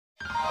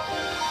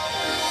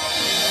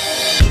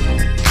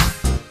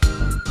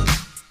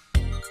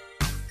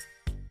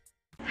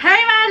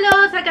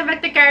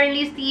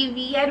Karenliz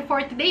TV, and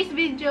for today's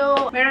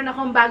video, meron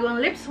akong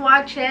bagong lip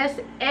swatches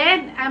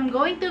and I'm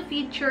going to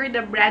feature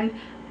the brand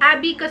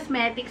ABI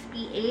Cosmetics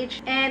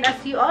PH. And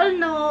as you all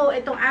know,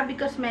 itong ABI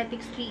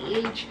Cosmetics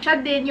PH, siya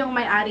din yung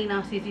may-ari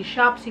ng CC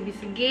Shop, si Miss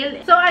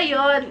Gail. So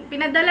ayun,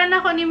 pinadala na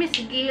ko ni Miss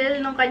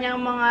Gail nung kanyang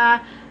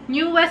mga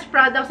newest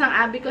products ng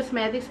ABI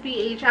Cosmetics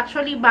PH.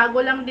 Actually,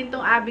 bago lang din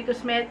tong ABI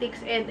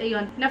Cosmetics, and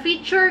ayun,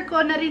 na-feature ko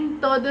na rin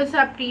to dun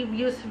sa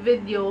previous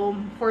video,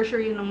 for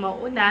sure yun nung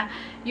mauna,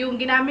 yung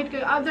ginamit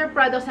ko yung other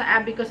products ng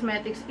ABI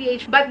Cosmetics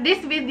PH. But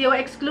this video,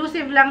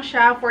 exclusive lang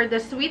siya for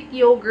the Sweet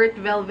Yogurt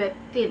Velvet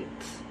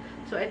Tints.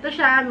 So, ito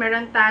siya.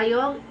 Meron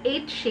tayong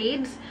 8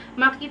 shades.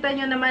 Makita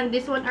nyo naman,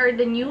 this one are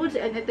the nudes,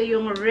 and ito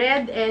yung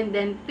red and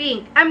then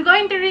pink. I'm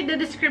going to read the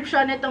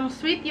description nitong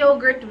Sweet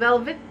Yogurt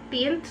Velvet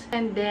Tints,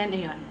 and then,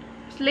 ayun.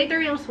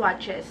 Later yung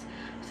swatches.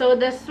 So,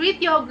 the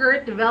Sweet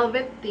Yogurt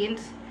Velvet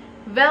Tints,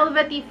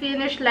 velvety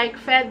finish like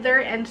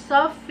feather and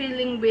soft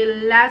feeling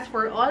will last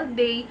for all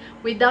day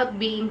without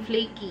being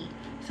flaky.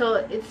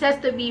 So, it says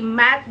to be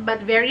matte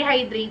but very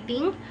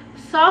hydrating,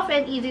 soft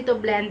and easy to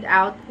blend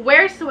out,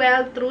 wears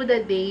well through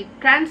the day,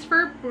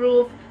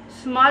 transfer-proof,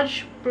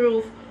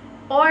 smudge-proof,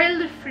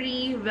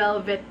 oil-free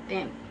velvet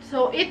tint.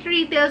 So, it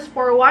retails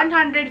for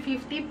 150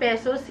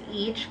 pesos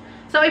each.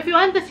 So, if you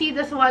want to see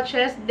the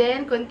swatches,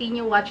 then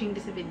continue watching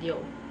this video.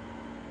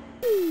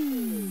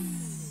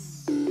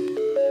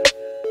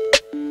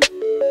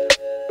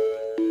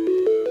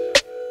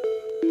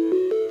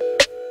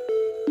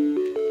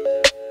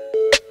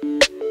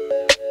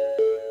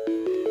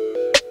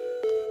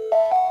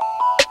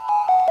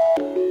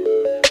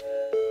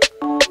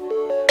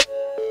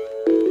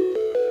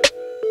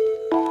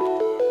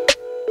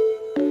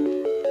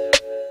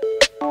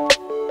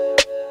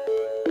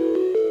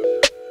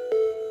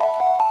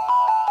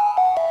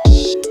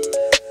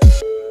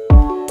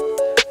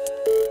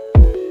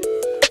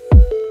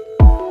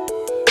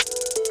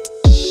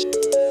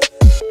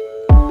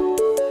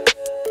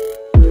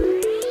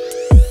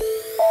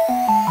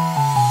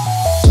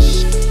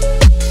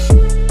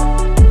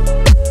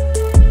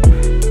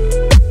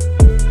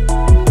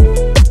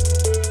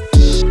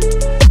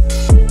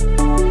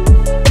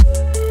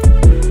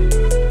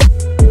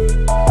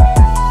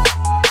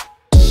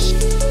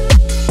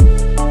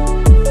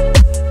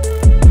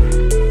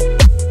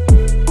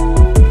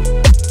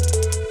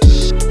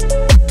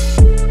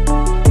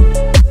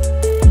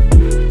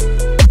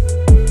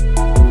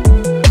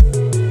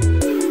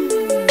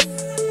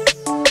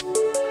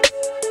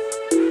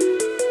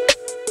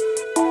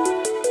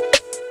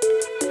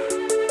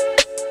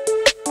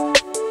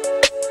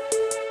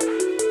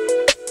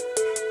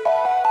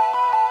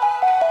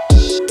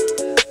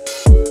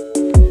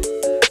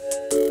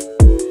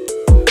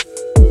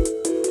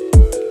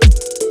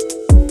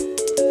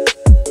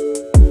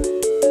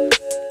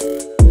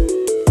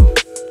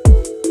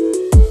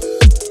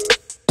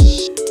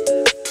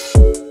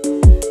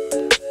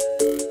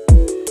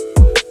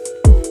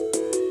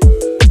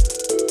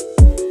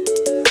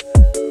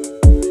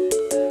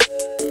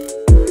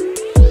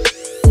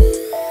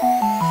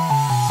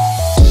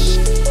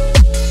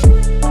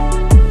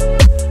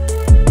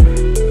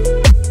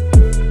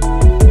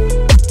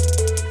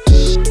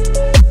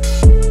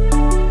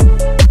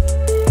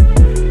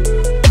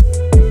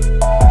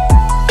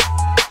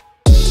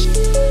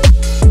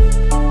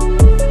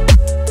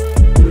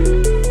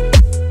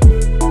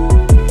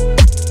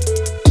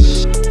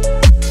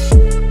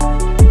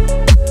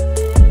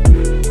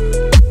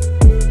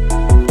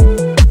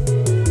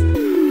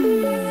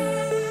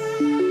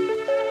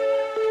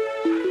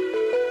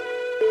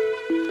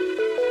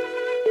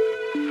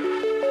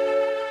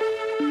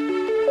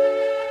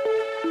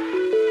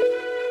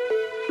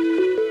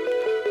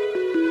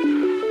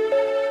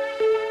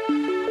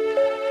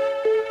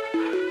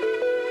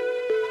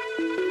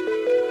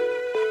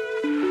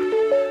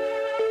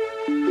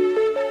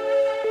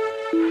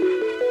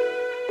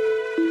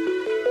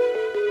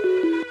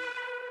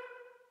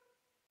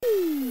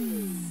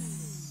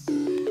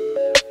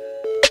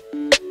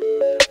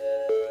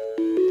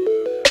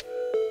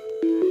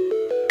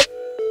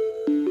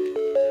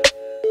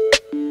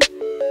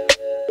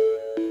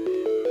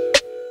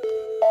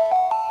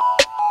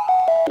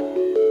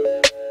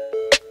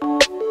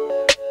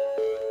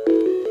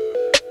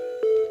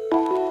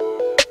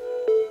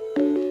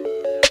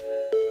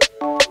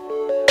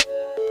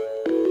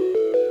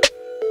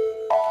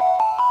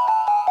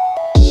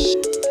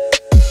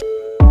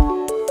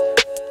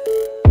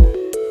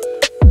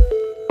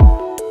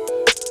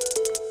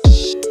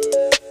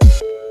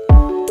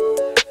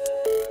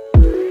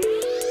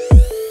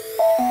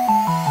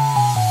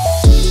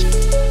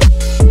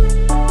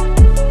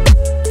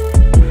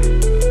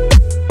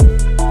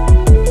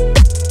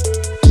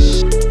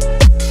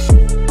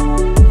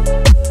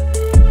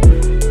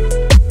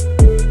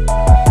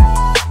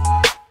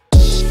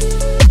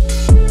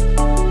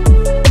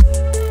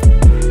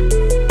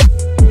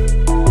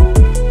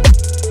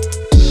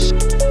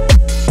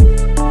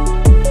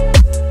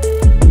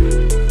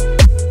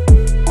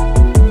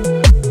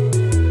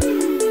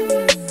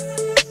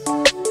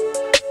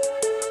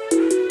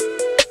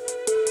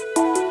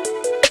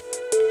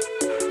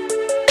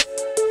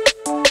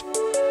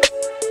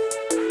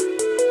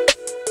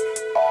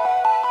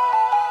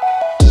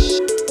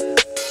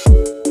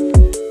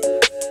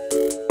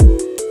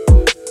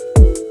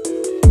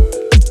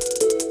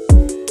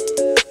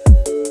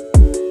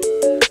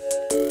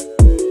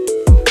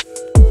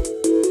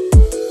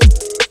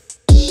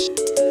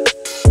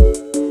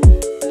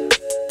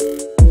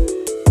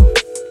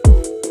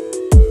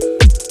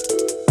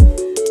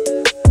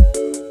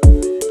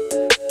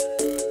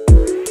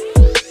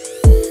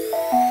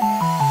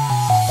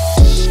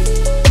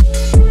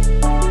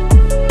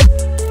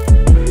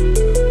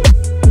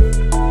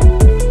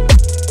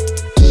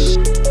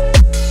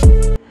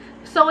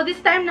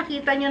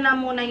 nakita nyo na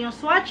muna yung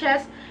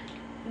swatches.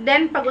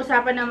 Then,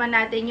 pag-usapan naman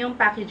natin yung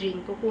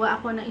packaging. Kukuha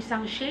ako ng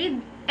isang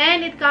shade.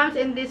 And it comes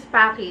in this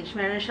package.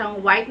 Meron siyang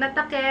white na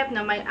takip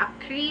na may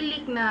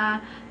acrylic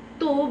na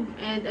tube.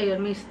 And, ayun,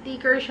 may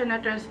sticker siya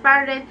na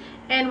transparent.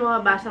 And,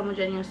 mababasa mo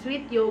dyan yung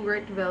sweet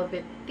yogurt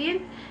velvet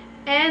tint.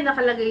 And,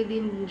 nakalagay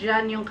din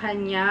dyan yung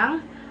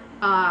kanyang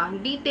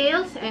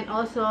details. And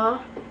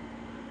also,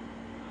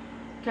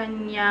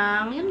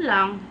 kanyang, yun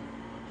lang,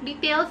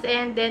 details.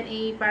 And then,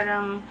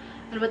 parang,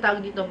 ano ba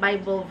tawag dito?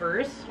 Bible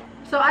verse.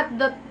 So, at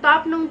the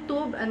top ng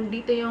tube,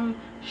 andito yung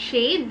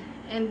shade.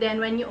 And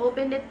then, when you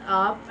open it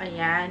up,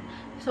 ayan.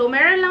 So,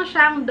 meron lang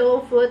siyang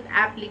doe foot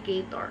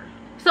applicator.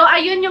 So,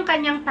 ayun yung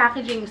kanyang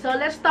packaging. So,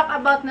 let's talk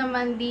about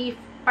naman the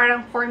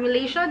parang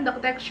formulation, the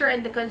texture,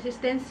 and the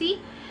consistency.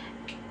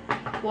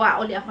 Kuha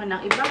uli ako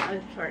ng ibang,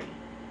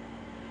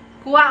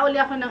 Kuha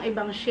uli ako ng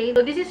ibang shade.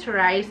 So, this is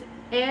rice.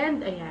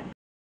 And, ayan.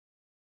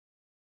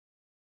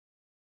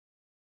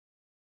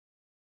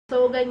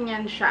 So,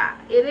 ganyan siya.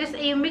 It is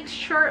a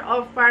mixture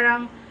of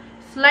parang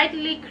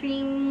slightly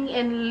creamy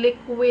and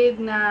liquid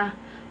na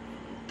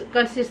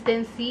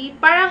consistency.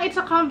 Parang it's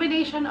a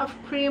combination of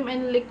cream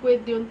and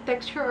liquid yung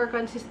texture or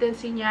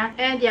consistency niya.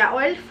 And yeah,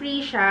 oil-free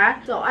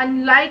siya. So,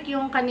 unlike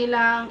yung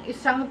kanilang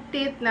isang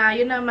tint na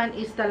yun naman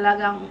is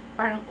talagang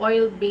parang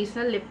oil-based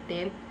na lip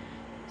tint.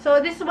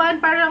 So, this one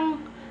parang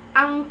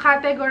ang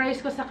categorize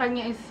ko sa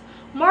kanya is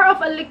more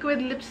of a liquid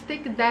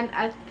lipstick than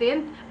a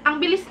tint. Ang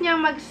bilis niya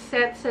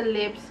mag-set sa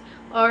lips.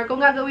 Or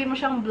kung gagawin mo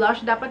siyang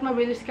blush, dapat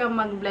mabilis ka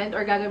mag-blend.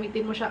 Or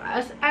gagamitin mo siya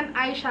as an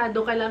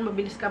eyeshadow, kailangan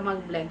mabilis ka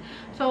mag-blend.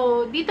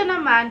 So, dito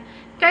naman,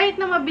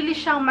 kahit na mabilis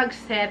siyang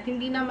mag-set,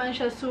 hindi naman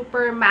siya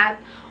super matte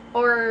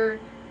or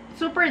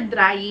super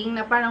drying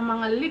na parang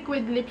mga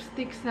liquid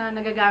lipsticks na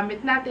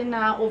nagagamit natin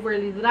na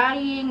overly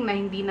drying, na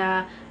hindi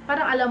na,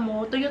 parang alam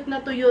mo, tuyot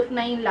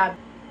na yung lab.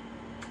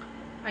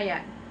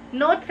 Ayan.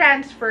 No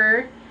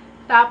transfer.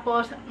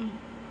 Tapos,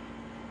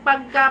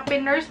 pagka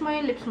pinurse mo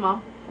yung lips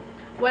mo,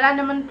 wala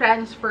naman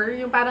transfer,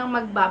 yung parang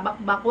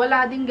magbabakbak,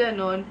 wala din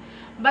ganun.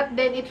 But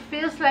then, it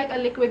feels like a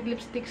liquid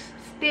lipstick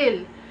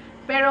still.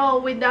 Pero,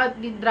 without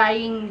the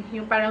drying,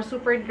 yung parang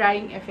super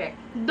drying effect.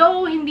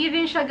 Though, hindi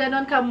rin siya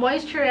ganun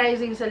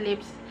ka-moisturizing sa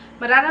lips.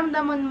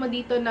 Mararamdaman mo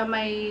dito na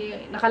may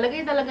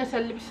nakalagay talaga sa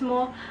lips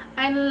mo.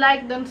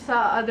 Unlike dun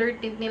sa other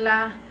tint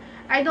nila.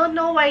 I don't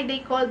know why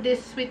they call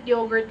this sweet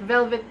yogurt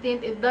velvet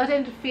tint. It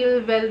doesn't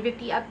feel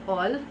velvety at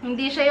all.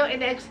 Hindi siya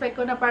yung ina-expect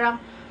ko na parang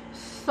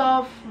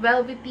soft,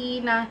 velvety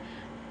na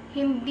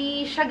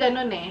hindi siya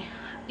ganun eh.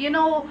 You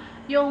know,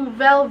 yung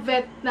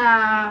velvet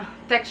na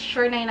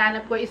texture na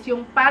hinanap ko is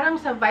yung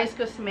parang sa Vice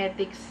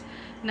Cosmetics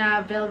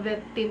na velvet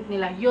tint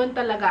nila. Yun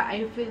talaga.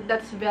 I feel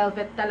that's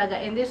velvet talaga.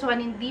 And this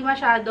one, hindi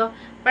masyado.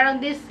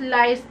 Parang this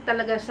lies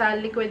talaga sa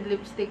liquid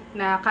lipstick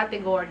na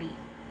category.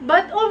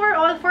 But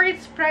overall, for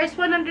its price,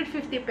 150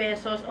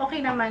 pesos,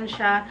 okay naman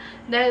siya.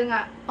 Dahil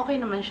nga,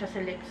 okay naman siya sa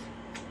lips.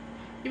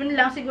 Yun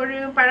lang, siguro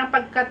yung parang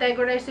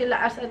pag-categorize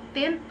sila as a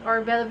tint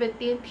or velvet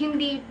tint,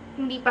 hindi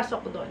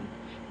pasok doon.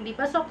 Hindi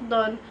pasok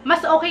doon.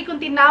 Mas okay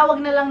kung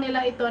tinawag na lang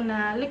nila ito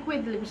na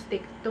liquid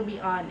lipstick, to be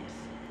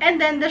honest.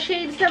 And then, the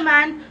shades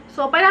naman,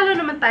 so panalo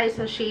naman tayo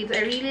sa shades.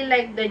 I really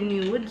like the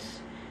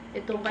nudes.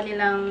 Itong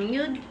kanilang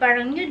nude,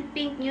 parang nude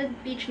pink, nude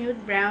peach,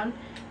 nude brown.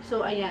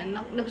 So, ayan.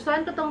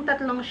 Nagustuhan ko tong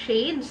tatlong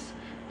shades.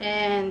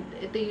 And,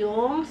 ito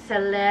yung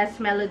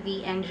Celeste,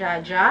 Melody, and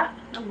Jaja.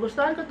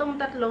 Nagustuhan ko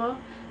tong tatlo.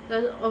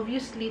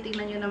 Obviously,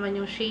 tingnan nyo naman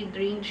yung shade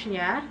range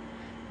niya.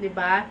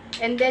 Diba?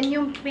 And then,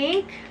 yung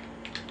pink.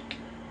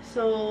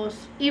 So,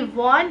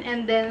 Yvonne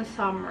and then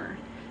Summer.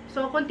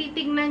 So, kung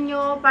titignan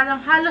nyo,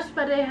 parang halos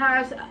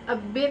parehas. A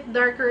bit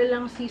darker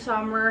lang si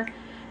Summer.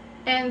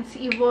 And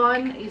si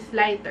Yvonne is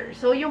lighter.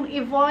 So, yung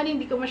Yvonne,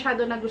 hindi ko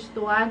masyado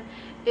nagustuhan.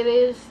 It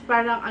is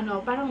parang,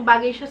 parang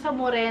bagay siya sa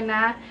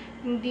morena.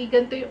 Hindi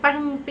ganito yung,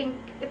 parang pink.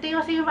 Ito yung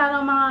kasi yung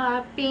parang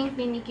mga pink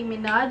ni Nicki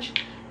Minaj.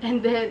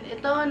 And then,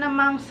 ito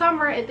namang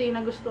Summer, ito yung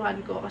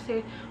nagustuhan ko.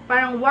 Kasi,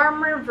 parang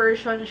warmer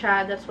version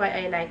siya. That's why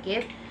I like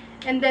it.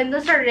 And then,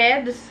 dun sa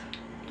reds,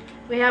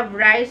 we have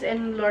Rice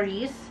and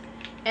Loris.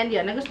 And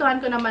yun, nagustuhan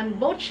ko naman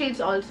both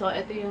shades also.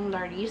 Ito yung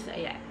Loris.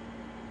 Ayan.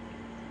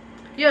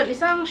 Yun,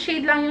 isang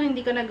shade lang yung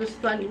hindi ko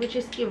nagustuhan, which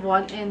is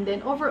Yvonne. And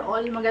then,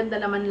 overall, maganda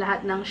naman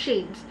lahat ng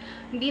shades.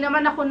 Hindi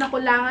naman ako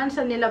nakulangan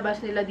sa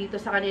nilabas nila dito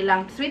sa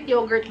kanilang Sweet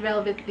Yogurt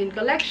Velvet Tint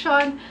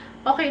Collection.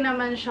 Okay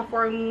naman siya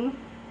for me.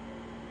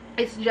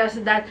 It's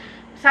just that,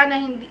 sana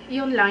hindi,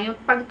 yun lang, yung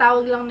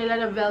pagtawag lang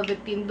nila na velvet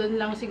tint, dun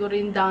lang siguro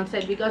yung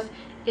downside because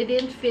it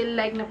didn't feel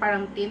like na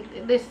parang tint.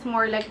 This is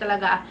more like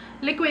talaga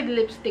liquid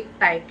lipstick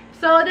type.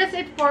 So, that's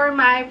it for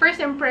my first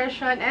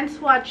impression and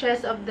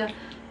swatches of the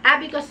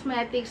ABI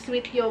Cosmetics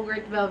Sweet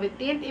Yogurt Velvet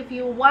Tint. If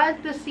you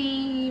want to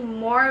see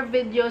more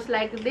videos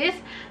like this,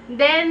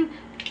 then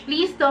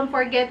please don't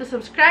forget to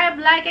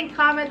subscribe, like, and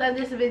comment on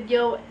this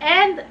video.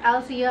 And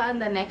I'll see you on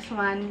the next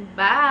one.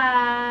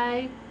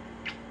 Bye!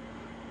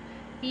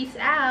 Peace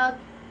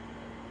out!